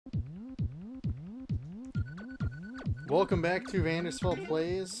Welcome back to Vandersfeld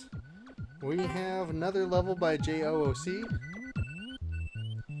Plays. We have another level by JOOC.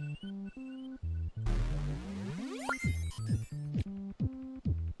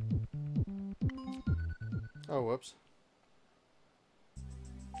 Oh, whoops.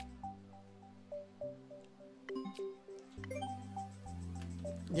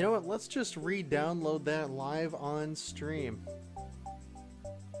 You know what? Let's just re-download that live on stream.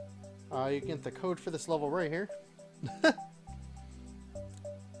 You can get the code for this level right here.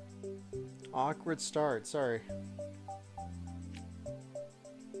 Awkward start, sorry.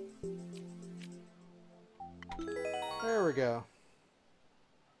 There we go.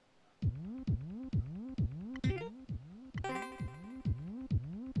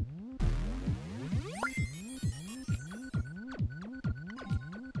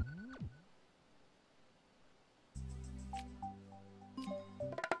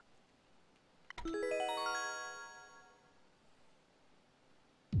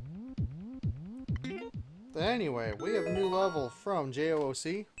 Anyway, we have a new level from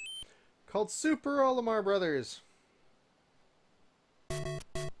JOOC called Super Olimar Brothers.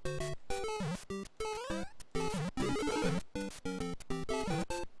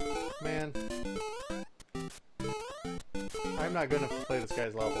 Man, I'm not good enough to play this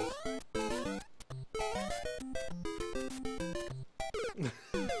guy's levels.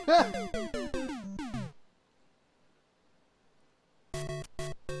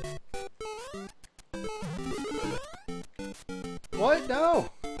 What?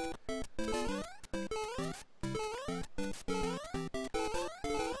 No!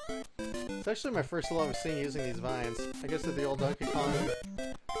 It's actually my first level I've seen using these vines. I guess they're the old Donkey Kong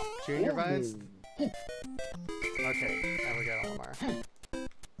Junior vines. Okay, now we got Olimar.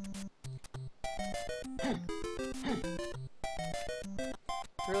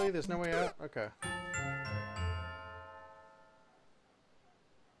 Really? There's no way out? Okay.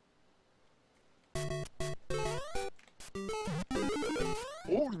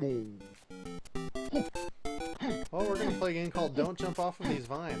 Well, we're gonna play a game called Don't Jump Off of These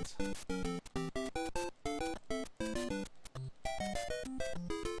Vines.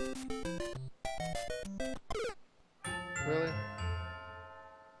 Really?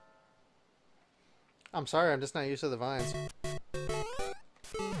 I'm sorry, I'm just not used to the vines.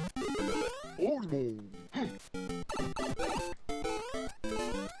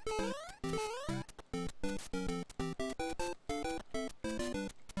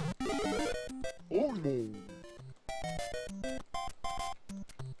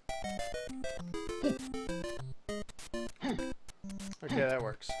 Okay, that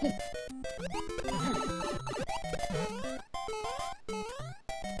works.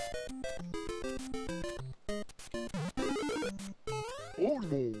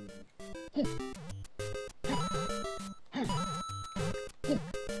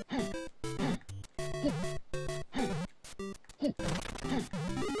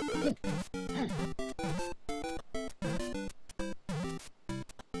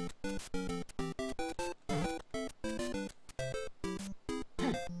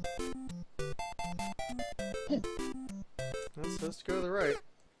 Let's go to the right.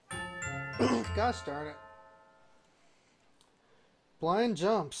 Gosh darn it. Blind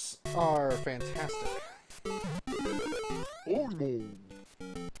jumps are fantastic.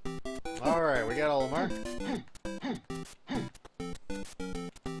 Alright, we got Olimar.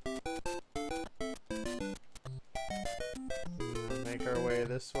 Make our way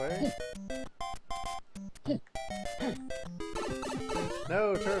this way.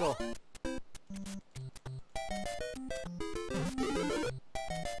 No, turtle!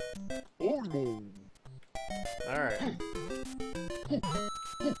 Alright.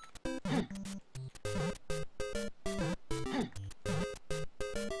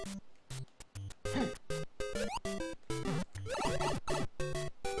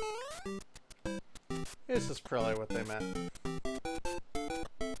 This is probably what they meant.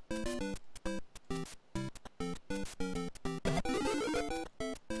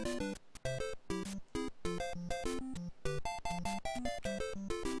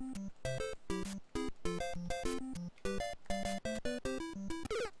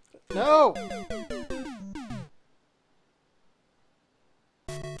 No!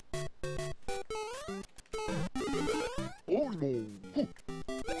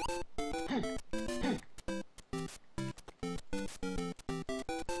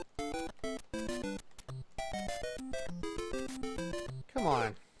 Come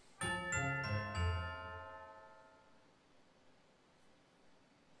on.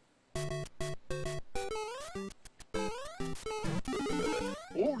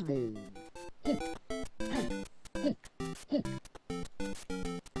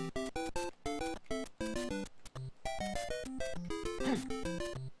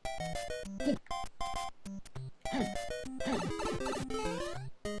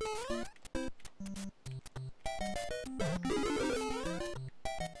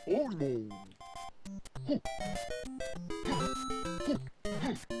 No!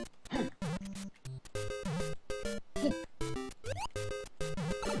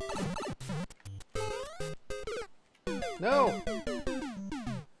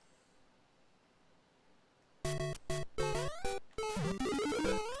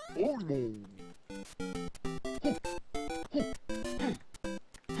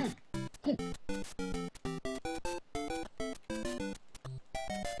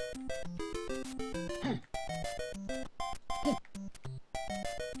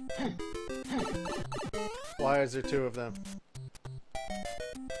 Why is there two of them?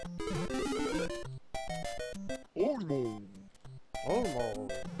 Olimar.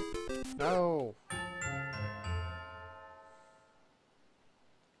 Olimar. No.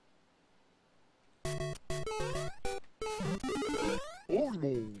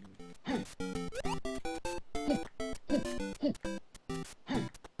 Olimar.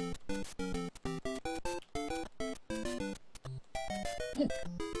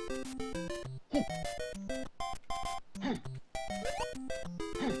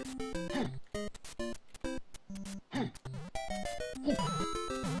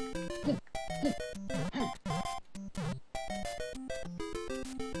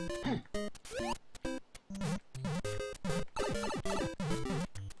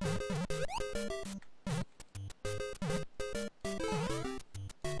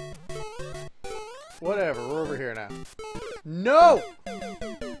 Whatever, we're over here now. No!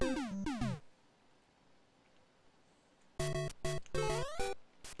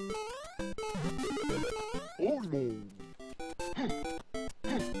 Olimar.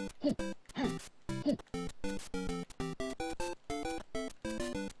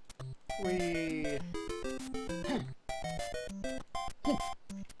 We...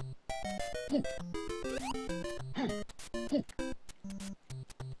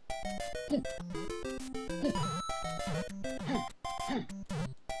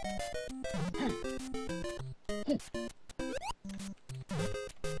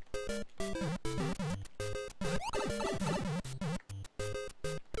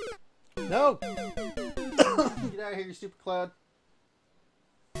 No! Get out of here, you stupid cloud.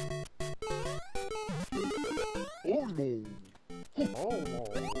 Olimar. Oh.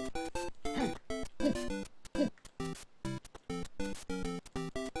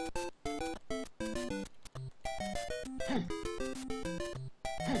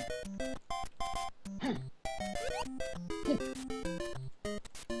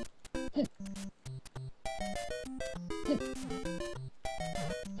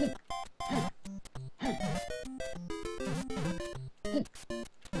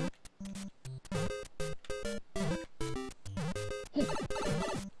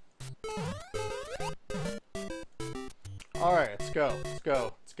 Alright, let's go. Let's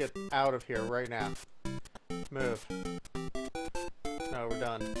go. Let's get out of here right now. Move. No, we're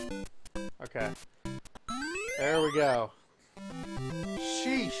done. Okay. There we go.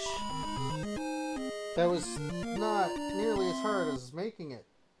 Sheesh. That was not nearly as hard as making it.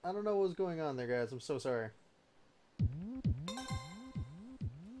 I don't know what was going on there, guys. I'm so sorry.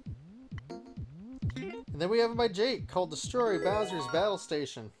 And then we have it by Jake, called Destroy Bowser's Battle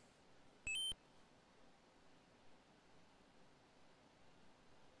Station.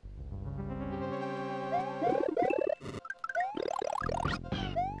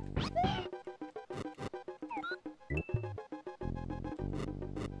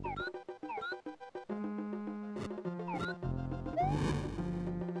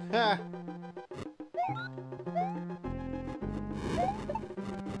 Ha!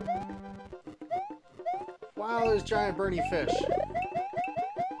 Wow, those giant Bernie fish.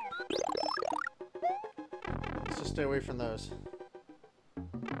 Let's just stay away from those.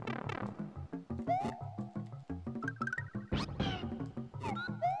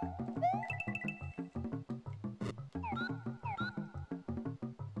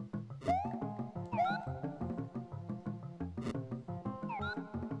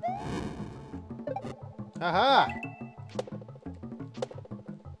 Aha!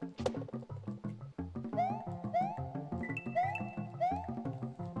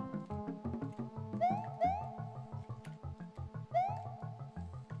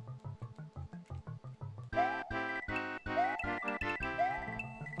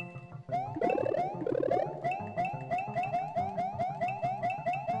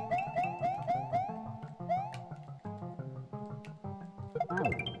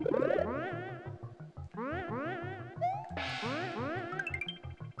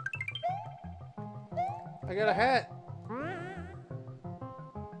 I got a hat.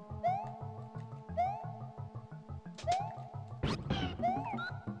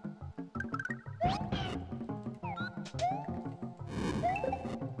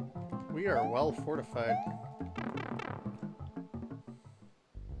 We are well fortified.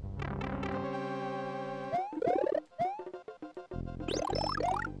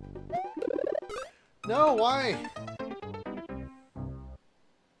 No, why?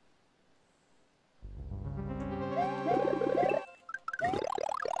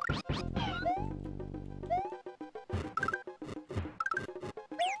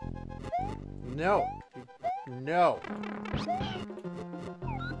 No. No.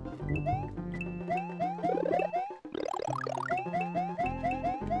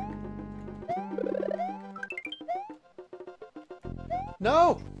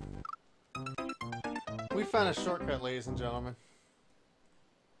 No! We found a shortcut, ladies and gentlemen.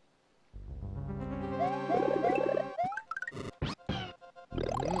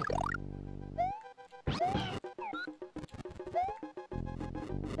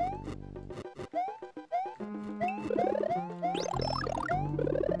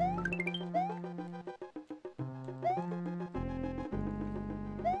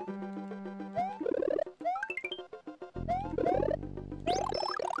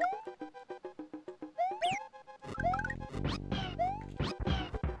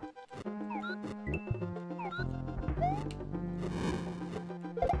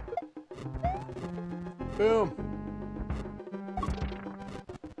 Boom.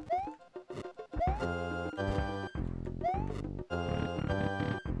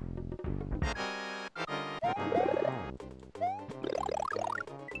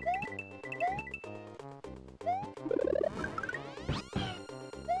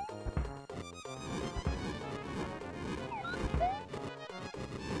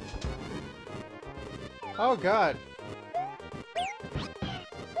 Oh God.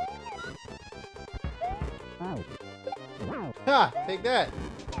 Ha! Take that!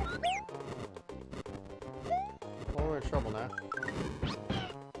 Well, we're in trouble now.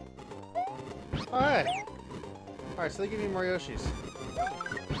 Alright! Alright, so they give me more Yoshis.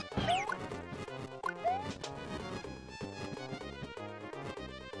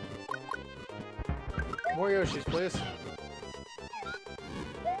 More Yoshis, please.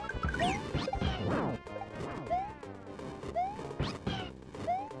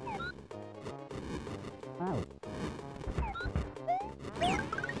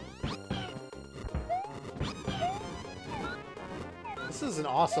 This is an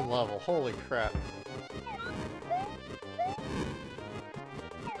awesome level. Holy crap.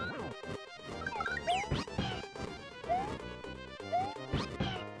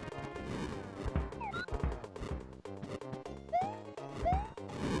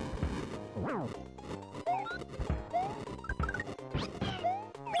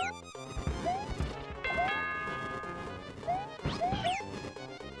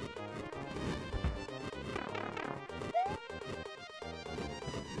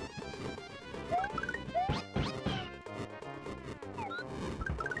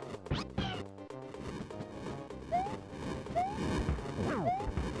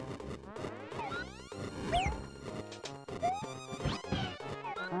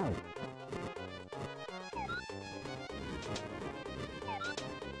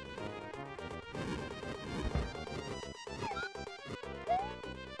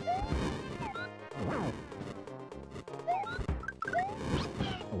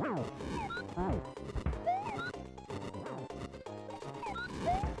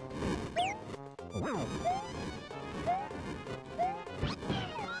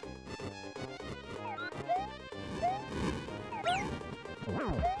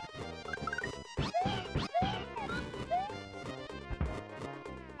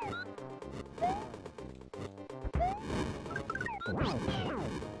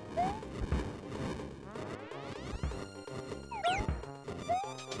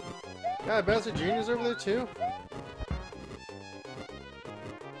 God, Bowser Jr.'s over there too?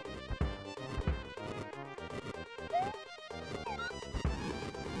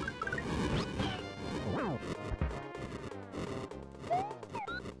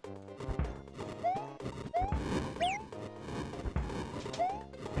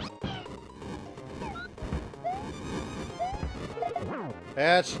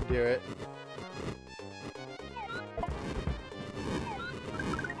 That should do it.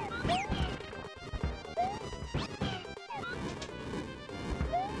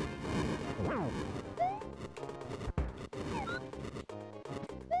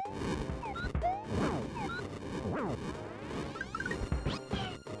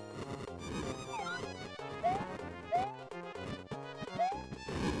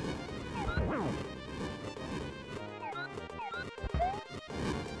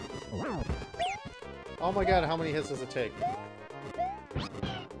 Oh my God, how many hits does it take?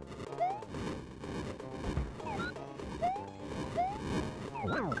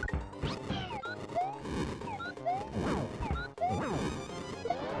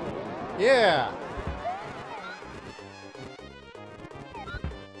 Yeah!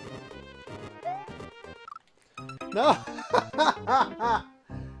 No!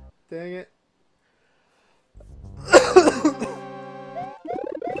 Dang it.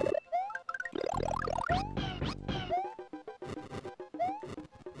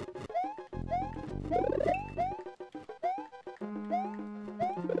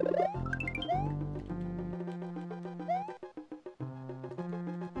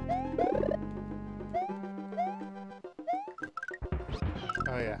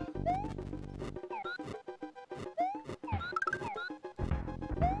 Oh, yeah.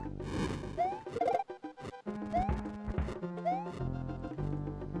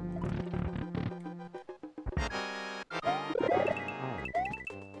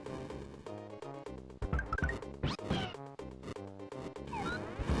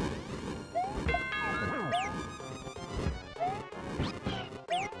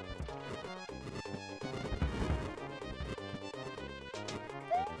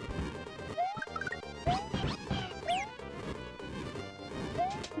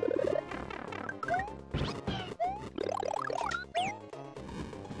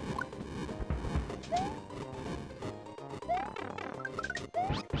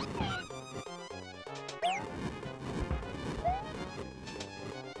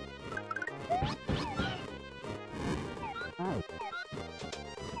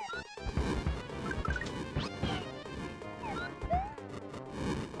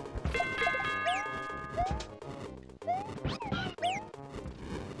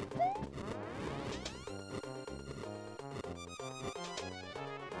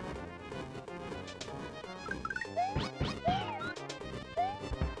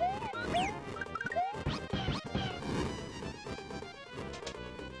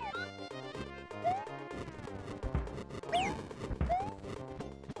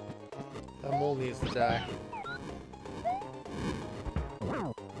 That mole needs to die.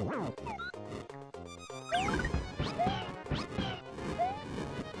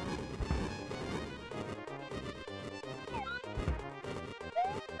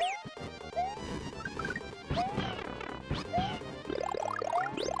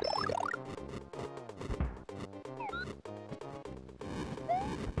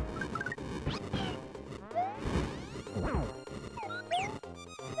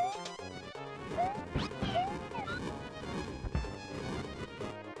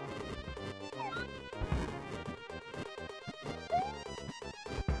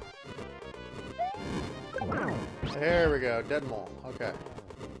 There we go, dead mole. Okay.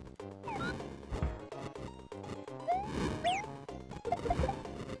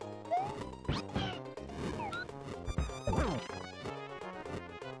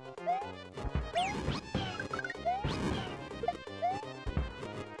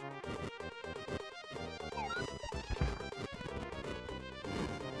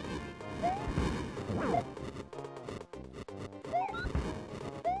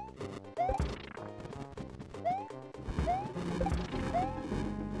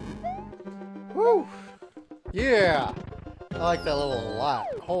 Woo! Yeah! I like that level a lot.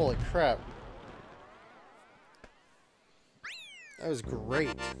 Holy crap. That was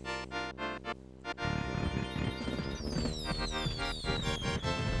great.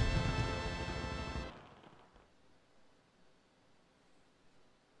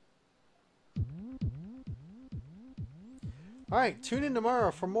 Alright, tune in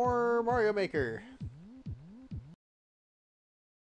tomorrow for more Mario Maker.